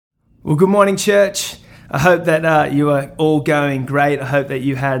Well, good morning, church. I hope that you are all going great. I hope that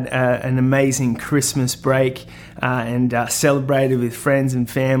you had an amazing Christmas break and celebrated with friends and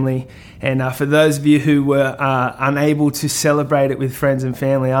family. And for those of you who were unable to celebrate it with friends and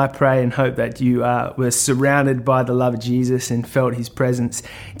family, I pray and hope that you were surrounded by the love of Jesus and felt his presence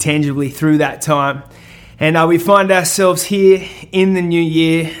tangibly through that time. And we find ourselves here in the new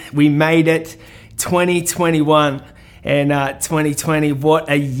year. We made it, 2021. And 2020, what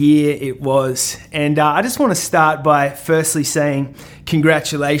a year it was. And I just want to start by firstly saying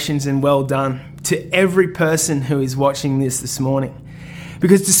congratulations and well done to every person who is watching this morning.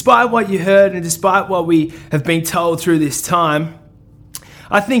 Because despite what you heard and despite what we have been told through this time,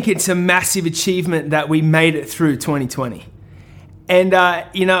 I think it's a massive achievement that we made it through 2020. And,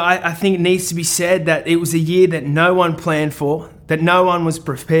 I think it needs to be said that it was a year that no one planned for, that no one was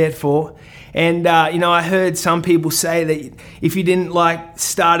prepared for. And, I heard some people say that if you didn't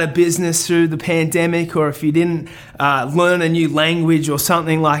start a business through the pandemic, or if you didn't learn a new language or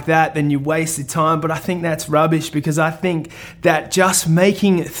something like that, then you wasted time. But I think that's rubbish, because I think that just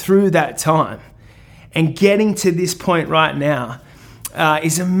making it through that time and getting to this point right now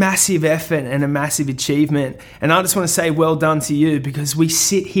is a massive effort and a massive achievement. And I just want to say well done to you, because we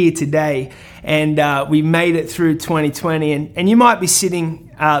sit here today and we made it through 2020. And you might be sitting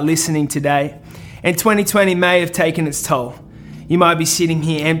listening today, and 2020 may have taken its toll. You might be sitting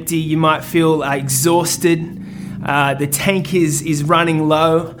here empty. You might feel exhausted. The tank is running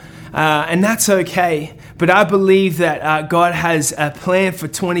low, and that's okay. But I believe that God has a plan for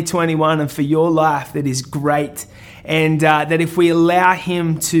 2021 and for your life that is great. And that if we allow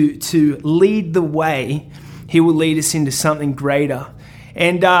him to lead the way, he will lead us into something greater.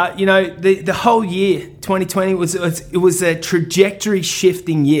 And, the whole year, 2020, it was a trajectory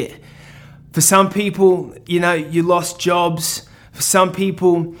shifting year. For some people, you lost jobs. For some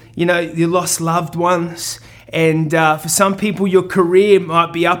people, you lost loved ones. And for some people, your career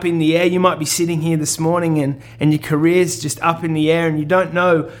might be up in the air. You might be sitting here this morning and your career's just up in the air and you don't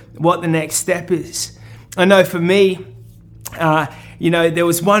know what the next step is. I know for me, there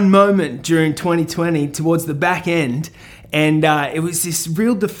was one moment during 2020 towards the back end, and it was this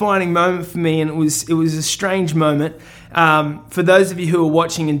real defining moment for me, and it was a strange moment. For those of you who are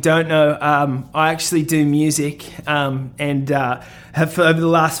watching and don't know, I actually do music, and have for over the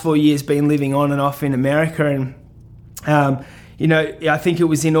last 4 years been living on and off in America. And I think it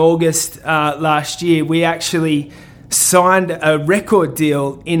was in August last year we actually signed a record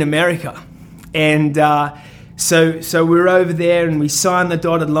deal in America. And so we were over there and we signed the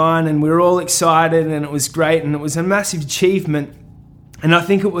dotted line and we were all excited and it was great and it was a massive achievement. And I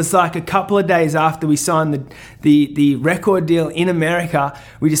think it was like a couple of days after we signed the record deal in America,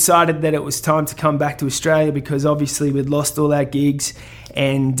 we decided that it was time to come back to Australia, because obviously we'd lost all our gigs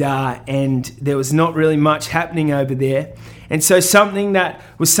and there was not really much happening over there. And so something that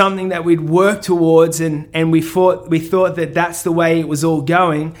we'd worked towards and we thought that that's the way it was all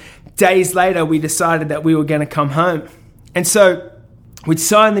going. Days later, we decided that we were going to come home. And so we'd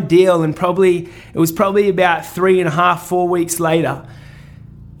signed the deal, and it was probably about 3.5-4 weeks later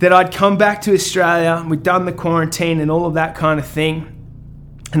that I'd come back to Australia. We'd done the quarantine and all of that kind of thing.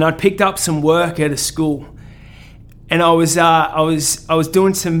 And I'd picked up some work at a school. And I was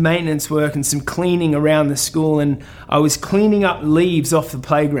doing some maintenance work and some cleaning around the school, and I was cleaning up leaves off the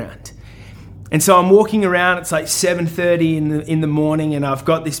playground. And so I'm walking around, it's like 7:30 in the morning, and I've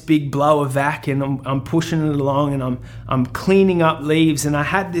got this big blower vac and I'm pushing it along and I'm cleaning up leaves. And I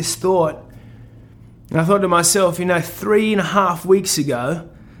had this thought, and I thought to myself, 3.5 weeks ago,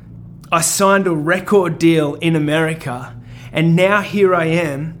 I signed a record deal in America, and now here I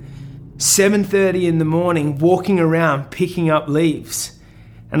am, 7:30 in the morning, walking around picking up leaves.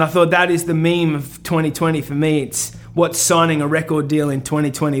 And I thought that is the meme of 2020 for me. It's what signing a record deal in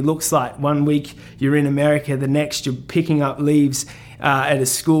 2020 looks like. One week you're in America, the next you're picking up leaves at a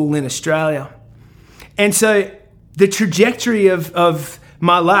school in Australia. And so the trajectory of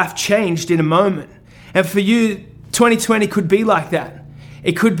my life changed in a moment. And for you, 2020 could be like that.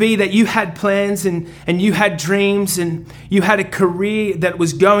 It could be that you had plans and you had dreams and you had a career that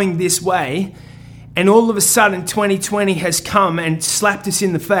was going this way. And all of a sudden, 2020 has come and slapped us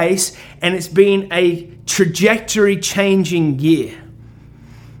in the face, and it's been a trajectory-changing year.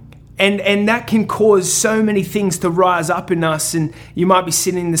 And that can cause so many things to rise up in us. And you might be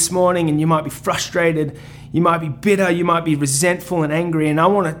sitting this morning and you might be frustrated, you might be bitter, you might be resentful and angry. And I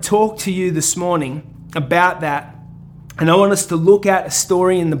want to talk to you this morning about that. And I want us to look at a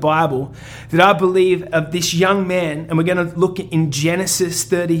story in the Bible that I believe of this young man, and we're going to look in Genesis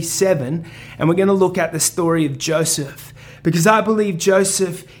 37, and we're going to look at the story of Joseph. because I believe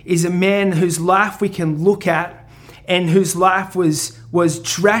Joseph is a man whose life we can look at and whose life was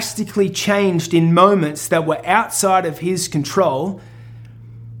drastically changed in moments that were outside of his control.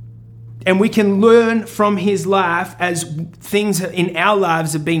 And we can learn from his life as things in our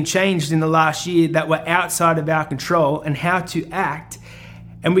lives have been changed in the last year that were outside of our control, and how to act.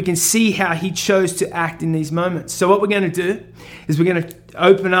 And we can see how he chose to act in these moments. So what we're going to do is we're going to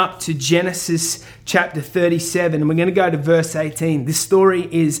open up to Genesis chapter 37, and we're going to go to verse 18. This story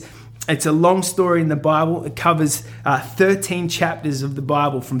it's a long story in the Bible. It covers 13 chapters of the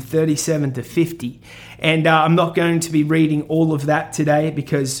Bible from 37 to 50. And I'm not going to be reading all of that today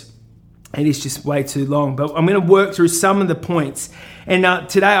because it is just way too long, but I'm going to work through some of the points. And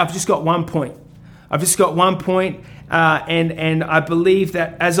today I've just got one point. And I believe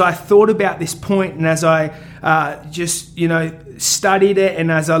that as I thought about this point, and as I studied it,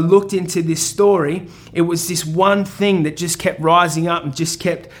 and as I looked into this story, it was this one thing that just kept rising up and just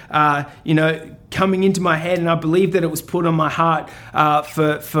kept coming into my head. And I believe that it was put on my heart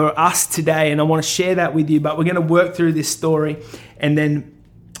for us today, and I want to share that with you. But we're going to work through this story, and then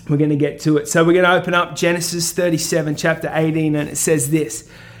we're going to get to it. So we're going to open up Genesis 37, chapter 18, and it says this: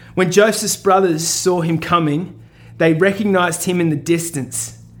 When Joseph's brothers saw him coming, they recognized him in the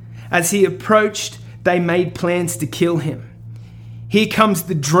distance. As he approached, they made plans to kill him. "Here comes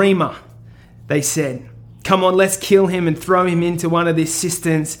the dreamer," they said. "Come on, let's kill him and throw him into one of these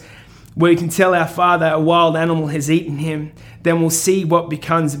cisterns where we can tell our father a wild animal has eaten him. Then we'll see what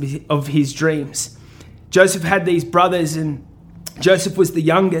becomes of his dreams." Joseph had these brothers, and Joseph was the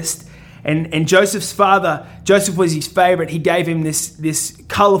youngest, and Joseph's father, Joseph was his favorite. He gave him this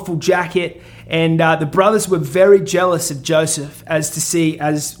colorful jacket, and the brothers were very jealous of Joseph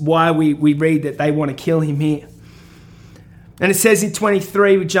as why we read that they want to kill him here. And it says in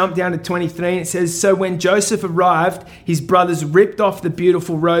 23, we jump down to 23, and it says, "So when Joseph arrived, his brothers ripped off the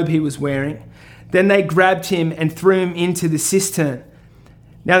beautiful robe he was wearing. Then they grabbed him and threw him into the cistern.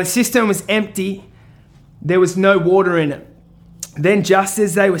 Now the cistern was empty. There was no water in it. Then just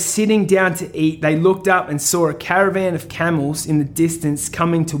as they were sitting down to eat, they looked up and saw a caravan of camels in the distance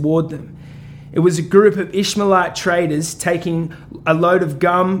coming toward them. It was a group of Ishmaelite traders taking a load of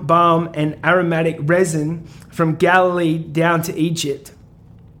gum, balm, and aromatic resin from Galilee down to Egypt.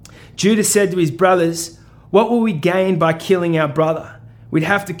 Judah said to his brothers, 'What will we gain by killing our brother? We'd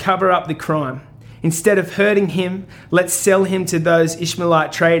have to cover up the crime. Instead of hurting him, let's sell him to those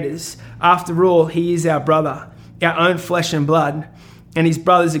Ishmaelite traders. After all, he is our brother, our own flesh and blood.' And his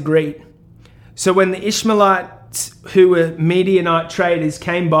brothers agreed. So when the Ishmaelites, who were Midianite traders,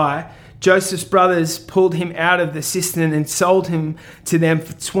 came by, Joseph's brothers pulled him out of the cistern and sold him to them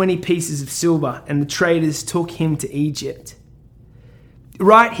for 20 pieces of silver, and the traders took him to Egypt."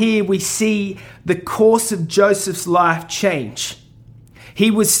 Right here we see the course of Joseph's life change.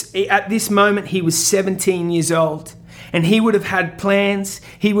 At this moment, he was 17 years old. And he would have had plans,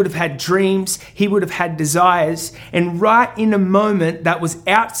 he would have had dreams, he would have had desires. And right in a moment that was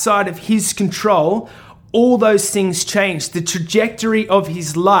outside of his control, all those things changed. The trajectory of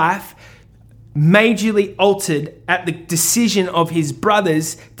his life majorly altered at the decision of his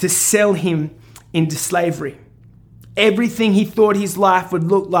brothers to sell him into slavery. Everything he thought his life would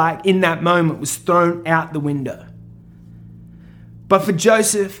look like in that moment was thrown out the window. But for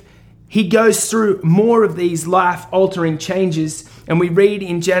Joseph, he goes through more of these life-altering changes, and we read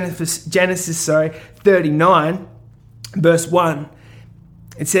in Genesis 39, verse 1.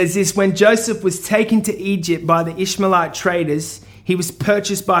 It says this: "When Joseph was taken to Egypt by the Ishmaelite traders, he was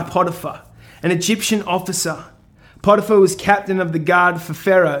purchased by Potiphar, an Egyptian officer. Potiphar was captain of the guard for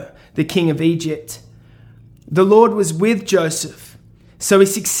Pharaoh, the king of Egypt. The Lord was with Joseph, so he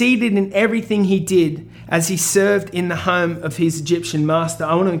succeeded in everything he did as he served in the home of his Egyptian master."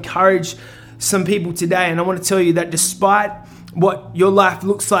 I want to encourage some people today, and I want to tell you that despite what your life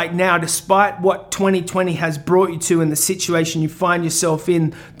looks like now, despite what 2020 has brought you to and the situation you find yourself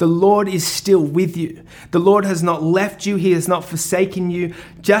in, the Lord is still with you. The Lord has not left you. He has not forsaken you.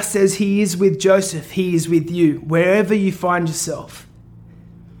 Just as he is with Joseph, he is with you, wherever you find yourself.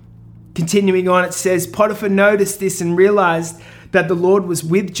 Continuing on, it says, "Potiphar noticed this and realized that the Lord was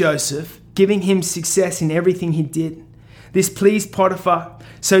with Joseph, giving him success in everything he did. This pleased Potiphar,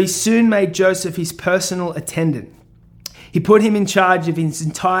 so he soon made Joseph his personal attendant. He put him in charge of his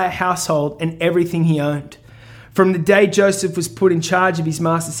entire household and everything he owned. From the day Joseph was put in charge of his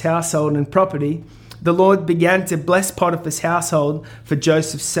master's household and property, the Lord began to bless Potiphar's household for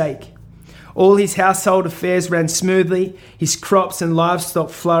Joseph's sake. All his household affairs ran smoothly, his crops and livestock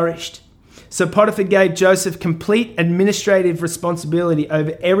flourished. So Potiphar gave Joseph complete administrative responsibility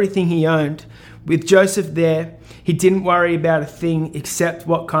over everything he owned, With Joseph there, he didn't worry about a thing except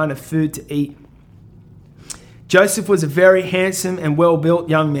what kind of food to eat. Joseph was a very handsome and well-built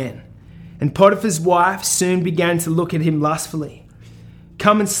young man, and Potiphar's wife soon began to look at him lustfully.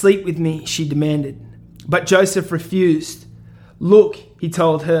 "Come and sleep with me," she demanded. But Joseph refused. "Look," he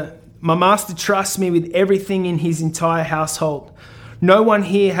told her, "my master trusts me with everything in his entire household. No one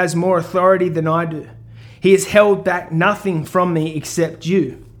here has more authority than I do. He has held back nothing from me except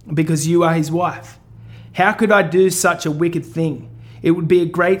you, because you are his wife. How could I do such a wicked thing? It would be a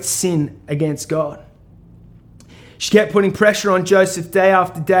great sin against God." She kept putting pressure on Joseph day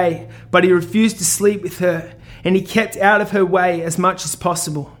after day, but he refused to sleep with her, and he kept out of her way as much as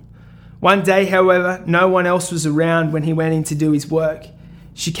possible. One day, however, no one else was around when he went in to do his work.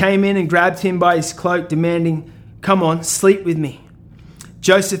 She came in and grabbed him by his cloak, demanding, "Come on, sleep with me."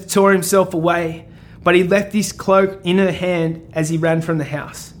 Joseph tore himself away, but he left his cloak in her hand as he ran from the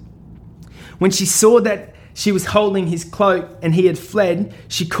house. When she saw that she was holding his cloak and he had fled,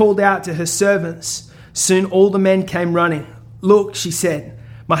 she called out to her servants. Soon all the men came running. "Look," she said,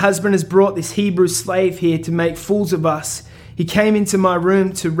 "my husband has brought this Hebrew slave here to make fools of us. He came into my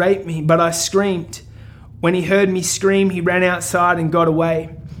room to rape me, but I screamed. When he heard me scream, he ran outside and got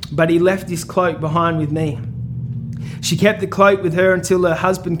away, but he left his cloak behind with me." She kept the cloak with her until her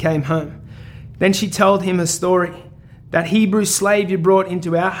husband came home. Then she told him her story. "That Hebrew slave you brought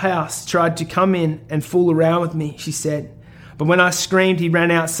into our house tried to come in and fool around with me," she said. "But when I screamed, he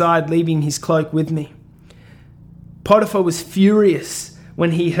ran outside, leaving his cloak with me." Potiphar was furious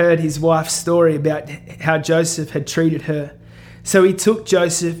when he heard his wife's story about how Joseph had treated her. So he took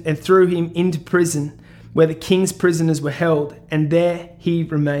Joseph and threw him into prison, where the king's prisoners were held, and there he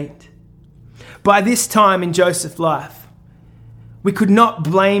remained. By this time in Joseph's life, we could not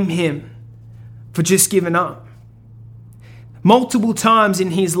blame him for just giving up. Multiple times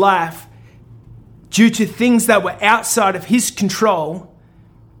in his life, due to things that were outside of his control,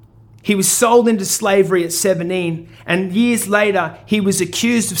 he was sold into slavery at 17, and years later, he was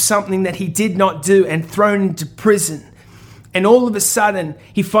accused of something that he did not do and thrown into prison. And all of a sudden,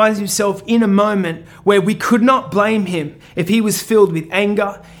 he finds himself in a moment where we could not blame him if he was filled with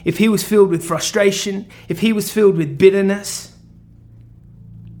anger, if he was filled with frustration, if he was filled with bitterness,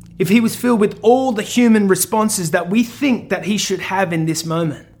 if he was filled with all the human responses that we think that he should have in this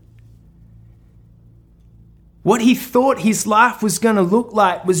moment. What he thought his life was going to look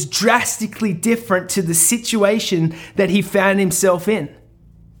like was drastically different to the situation that he found himself in.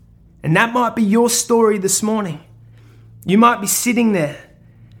 And that might be your story this morning. You might be sitting there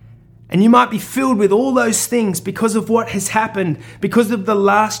and you might be filled with all those things because of what has happened, because of the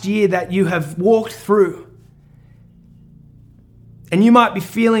last year that you have walked through. And you might be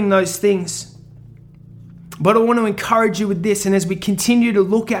feeling those things. But I want to encourage you with this, and as we continue to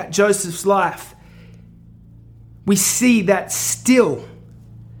look at Joseph's life, we see that still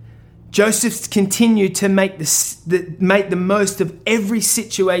Joseph continued to make the most of every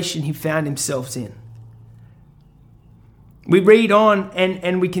situation he found himself in. We read on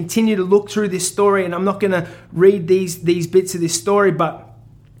and we continue to look through this story, and I'm not going to read these bits of this story, but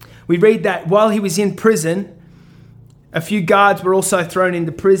we read that while he was in prison, a few guards were also thrown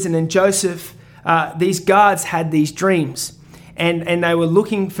into prison, and Joseph, these guards had these dreams. And they were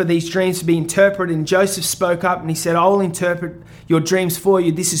looking for these dreams to be interpreted. And Joseph spoke up and he said, "I will interpret your dreams for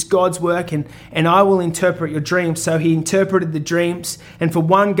you. This is God's work, and I will interpret your dreams." So he interpreted the dreams. And for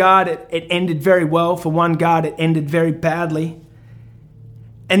one guard, it ended very well. For one guard, it ended very badly.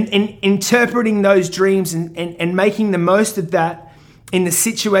 And in interpreting those dreams and making the most of that in the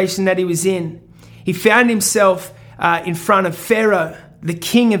situation that he was in, he found himself in front of Pharaoh, the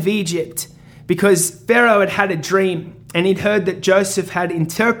king of Egypt, because Pharaoh had a dream. And he'd heard that Joseph had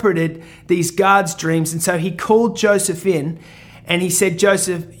interpreted these guards' dreams. And so he called Joseph in and he said,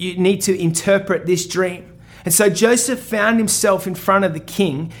 "Joseph, you need to interpret this dream." And so Joseph found himself in front of the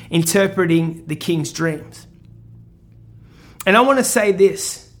king, interpreting the king's dreams. And I want to say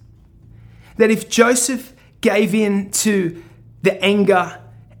this, that if Joseph gave in to the anger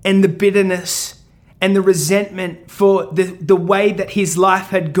and the bitterness and the resentment for the way that his life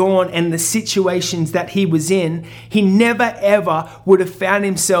had gone and the situations that he was in, he never ever would have found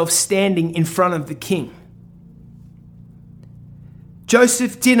himself standing in front of the king.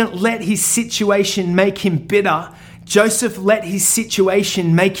 Joseph didn't let his situation make him bitter. Joseph let his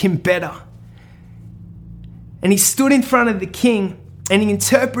situation make him better. And he stood in front of the king and he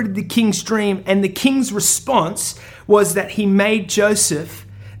interpreted the king's dream, and the king's response was that he made Joseph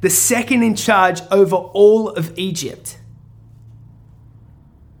the second in charge over all of Egypt.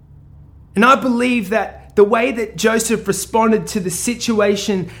 And I believe that the way that Joseph responded to the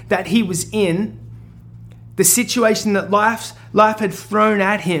situation that he was in, the situation that life had thrown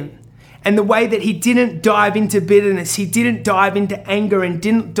at him, and the way that he didn't dive into bitterness, he didn't dive into anger and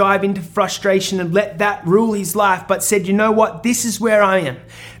didn't dive into frustration and let that rule his life, but said, you know what, this is where I am.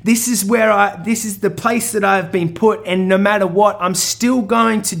 This is the place that I've been put, and no matter what, I'm still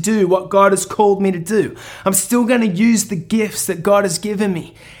going to do what God has called me to do. I'm still going to use the gifts that God has given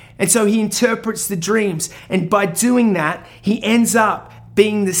me. And so he interprets the dreams, and by doing that, he ends up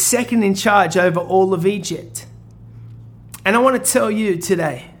being the second in charge over all of Egypt. And I want to tell you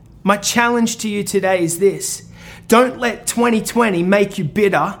today, my challenge to you today is this: don't let 2020 make you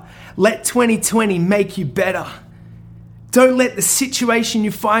bitter. Let 2020 make you better. Don't let the situation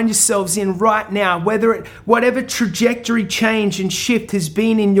you find yourselves in right now, whatever trajectory change and shift has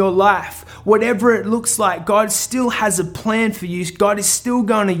been in your life, whatever it looks like, God still has a plan for you. God is still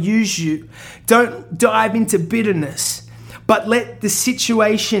going to use you. Don't dive into bitterness, but let the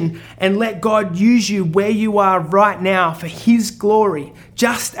situation and let God use you where you are right now for his glory,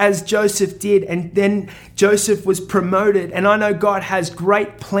 just as Joseph did. And then Joseph was promoted. And I know God has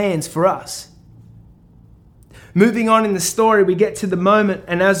great plans for us. Moving on in the story, we get to the moment,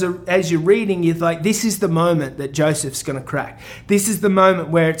 and as you're reading, you're like, this is the moment that Joseph's going to crack. This is the moment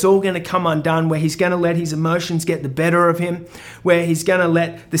where it's all going to come undone, where he's going to let his emotions get the better of him, where he's going to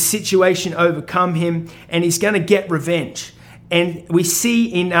let the situation overcome him, and he's going to get revenge. And we see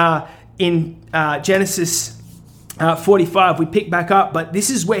in Genesis 45, we pick back up, but this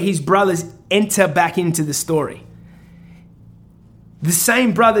is where his brothers enter back into the story. The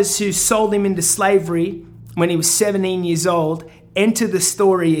same brothers who sold him into slavery when he was 17 years old enter the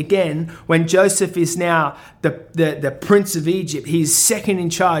story again when Joseph is now the prince of Egypt. He's second in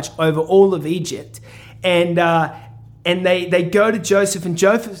charge over all of Egypt. And they go to Joseph, and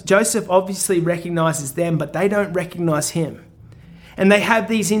Joseph obviously recognizes them, but they don't recognize him. And they have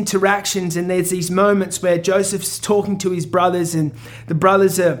these interactions, and there's these moments where Joseph's talking to his brothers, and the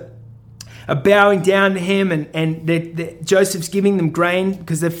brothers are bowing down to him, and Joseph's giving them grain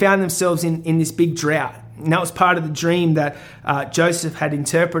because they've found themselves in this big drought. And that was part of the dream that Joseph had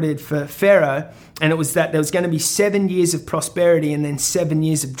interpreted for Pharaoh. And it was that there was going to be 7 years of prosperity and then 7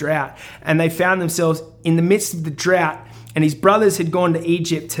 years of drought. And they found themselves in the midst of the drought. And his brothers had gone to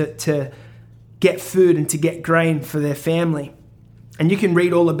Egypt to get food and to get grain for their family. And you can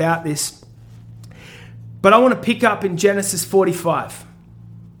read all about this. But I want to pick up in Genesis 45.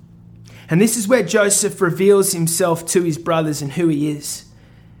 And this is where Joseph reveals himself to his brothers and who he is.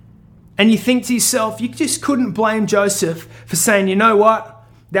 And you think to yourself, you just couldn't blame Joseph for saying, you know what,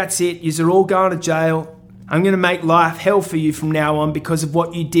 that's it, you're all going to jail. I'm going to make life hell for you from now on because of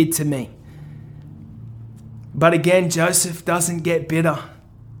what you did to me. But again, Joseph doesn't get bitter.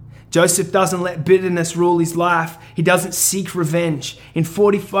 Joseph doesn't let bitterness rule his life. He doesn't seek revenge. In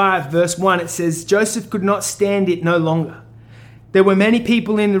 45 verse 1, it says, Joseph could not stand it no longer. There were many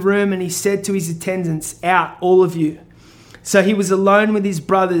people in the room, and he said to his attendants, out, all of you. So he was alone with his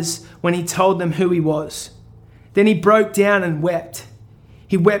brothers when he told them who he was. Then he broke down and wept.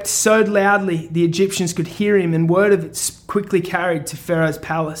 He wept so loudly the Egyptians could hear him, and word of it quickly carried to Pharaoh's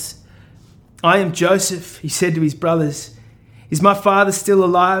palace. I am Joseph, he said to his brothers. Is my father still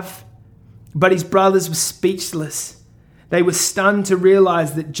alive? But his brothers were speechless. They were stunned to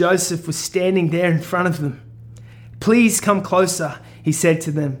realize that Joseph was standing there in front of them. Please come closer, he said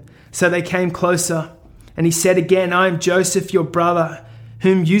to them. So they came closer. And he said again, I am Joseph, your brother,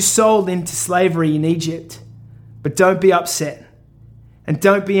 whom you sold into slavery in Egypt. But don't be upset, and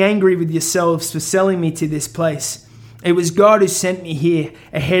don't be angry with yourselves for selling me to this place. It was God who sent me here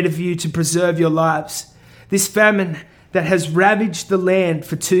ahead of you to preserve your lives. This famine that has ravaged the land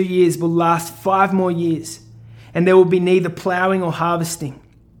for 2 years will last 5 more years, and there will be neither plowing or harvesting.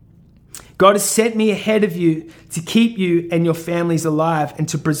 God has sent me ahead of you to keep you and your families alive and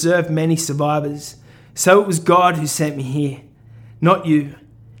to preserve many survivors. So it was God who sent me here, not you.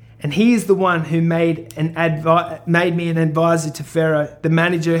 And he is the one who made me an advisor to Pharaoh, the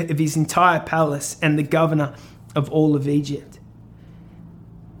manager of his entire palace and the governor of all of Egypt.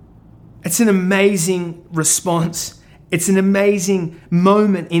 It's an amazing response. It's an amazing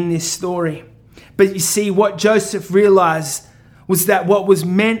moment in this story. But you see, what Joseph realized was that what was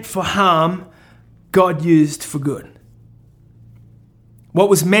meant for harm, God used for good. What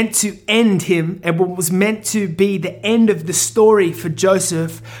was meant to end him and what was meant to be the end of the story for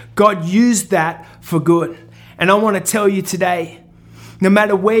Joseph, God used that for good. And I want to tell you today, no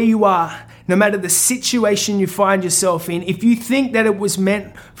matter where you are, no matter the situation you find yourself in, if you think that it was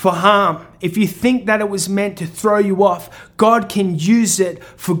meant for harm, if you think that it was meant to throw you off, God can use it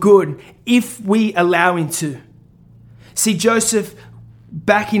for good if we allow him to. See, Joseph,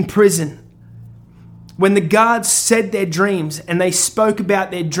 back in prison, when the guards said their dreams and they spoke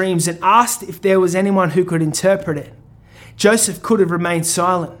about their dreams and asked if there was anyone who could interpret it, Joseph could have remained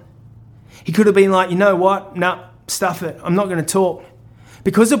silent. He could have been like, you know what? No, stuff it. I'm not going to talk.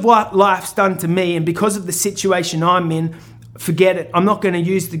 Because of what life's done to me and because of the situation I'm in, forget it. I'm not going to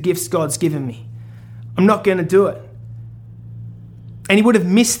use the gifts God's given me. I'm not going to do it. And he would have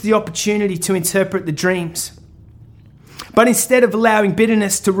missed the opportunity to interpret the dreams. But instead of allowing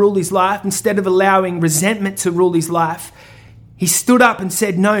bitterness to rule his life, instead of allowing resentment to rule his life, he stood up and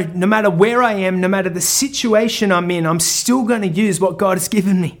said, no matter where I am, no matter the situation I'm in, I'm still going to use what God has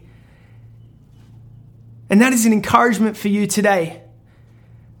given me. And that is an encouragement for you today.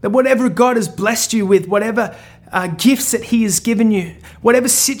 That whatever God has blessed you with, whatever gifts that he has given you, whatever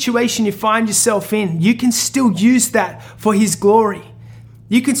situation you find yourself in, you can still use that for his glory.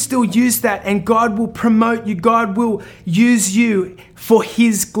 You can still use that and God will promote you. God will use you for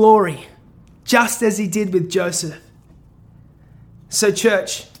his glory, just as he did with Joseph. So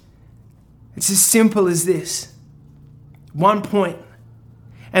church, it's as simple as this. 1 point.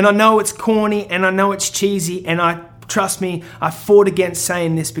 And I know it's corny and I know it's cheesy, and trust me, I fought against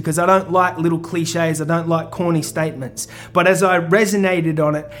saying this because I don't like little cliches. I don't like corny statements. But as I resonated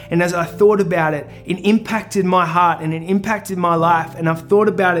on it and as I thought about it, it impacted my heart and it impacted my life. And I've thought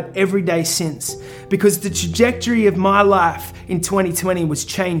about it every day since, because the trajectory of my life in 2020 was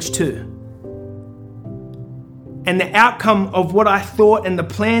changed too. And the outcome of what I thought and the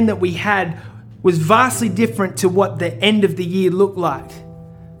plan that we had was vastly different to what the end of the year looked like.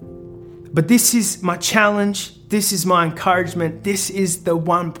 But this is my challenge. This is my encouragement. This is the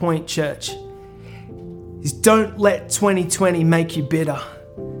 1 point, church. Is don't let 2020 make you bitter.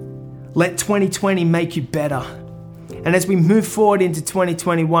 Let 2020 make you better. And as we move forward into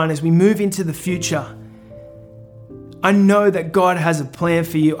 2021, as we move into the future, I know that God has a plan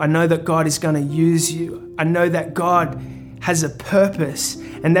for you. I know that God is going to use you. I know that God has a purpose,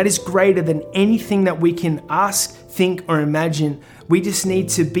 and that is greater than anything that we can ask, think, or imagine. We just need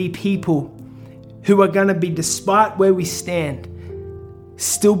to be people who are going to be, despite where we stand,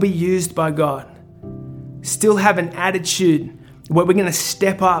 still be used by God. Still have an attitude where we're going to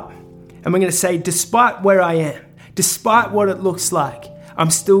step up and we're going to say, despite where I am, despite what it looks like, I'm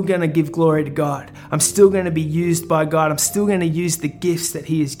still going to give glory to God. I'm still going to be used by God. I'm still going to use the gifts that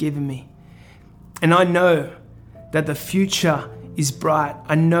he has given me. And I know that the future is bright.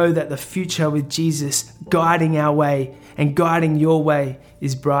 I know that the future with Jesus guiding our way and guiding your way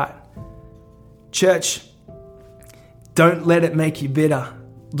is bright. Church, don't let it make you bitter.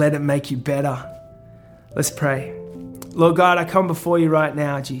 Let it make you better. Let's pray. Lord God, I come before you right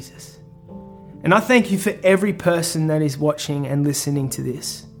now, Jesus. And I thank you for every person that is watching and listening to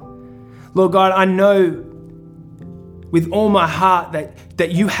this. Lord God, I know with all my heart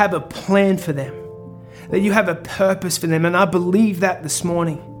that you have a plan for them, that you have a purpose for them. And I believe that this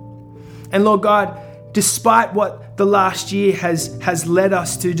morning. And Lord God, despite what the last year has led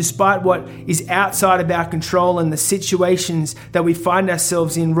us to, despite what is outside of our control and the situations that we find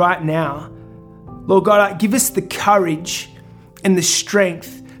ourselves in right now, Lord God, give us the courage and the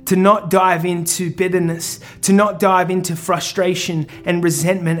strength to not dive into bitterness, to not dive into frustration and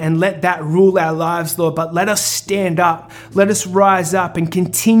resentment and let that rule our lives, Lord, but let us stand up, let us rise up and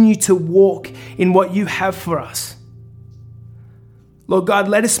continue to walk in what you have for us. Lord God,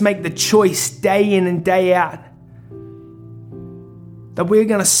 let us make the choice day in and day out that we're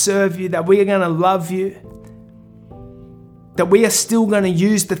going to serve you, that we are going to love you, that we are still going to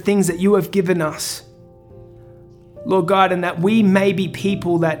use the things that you have given us, Lord God, and that we may be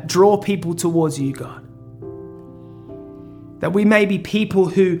people that draw people towards you, God. That we may be people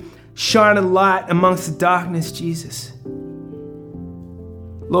who shine a light amongst the darkness, Jesus.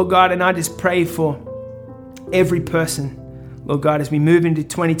 Lord God, and I just pray for every person, Lord God, as we move into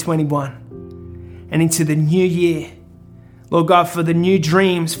 2021 and into the new year, Lord God, for the new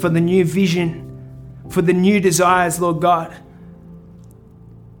dreams, for the new vision, for the new desires, Lord God.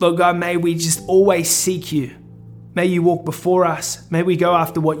 Lord God, may we just always seek you. May you walk before us. May we go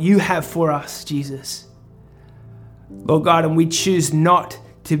after what you have for us, Jesus. Lord God, and we choose not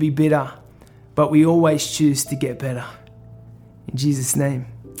to be bitter, but we always choose to get better. In Jesus' name,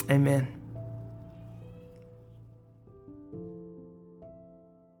 amen.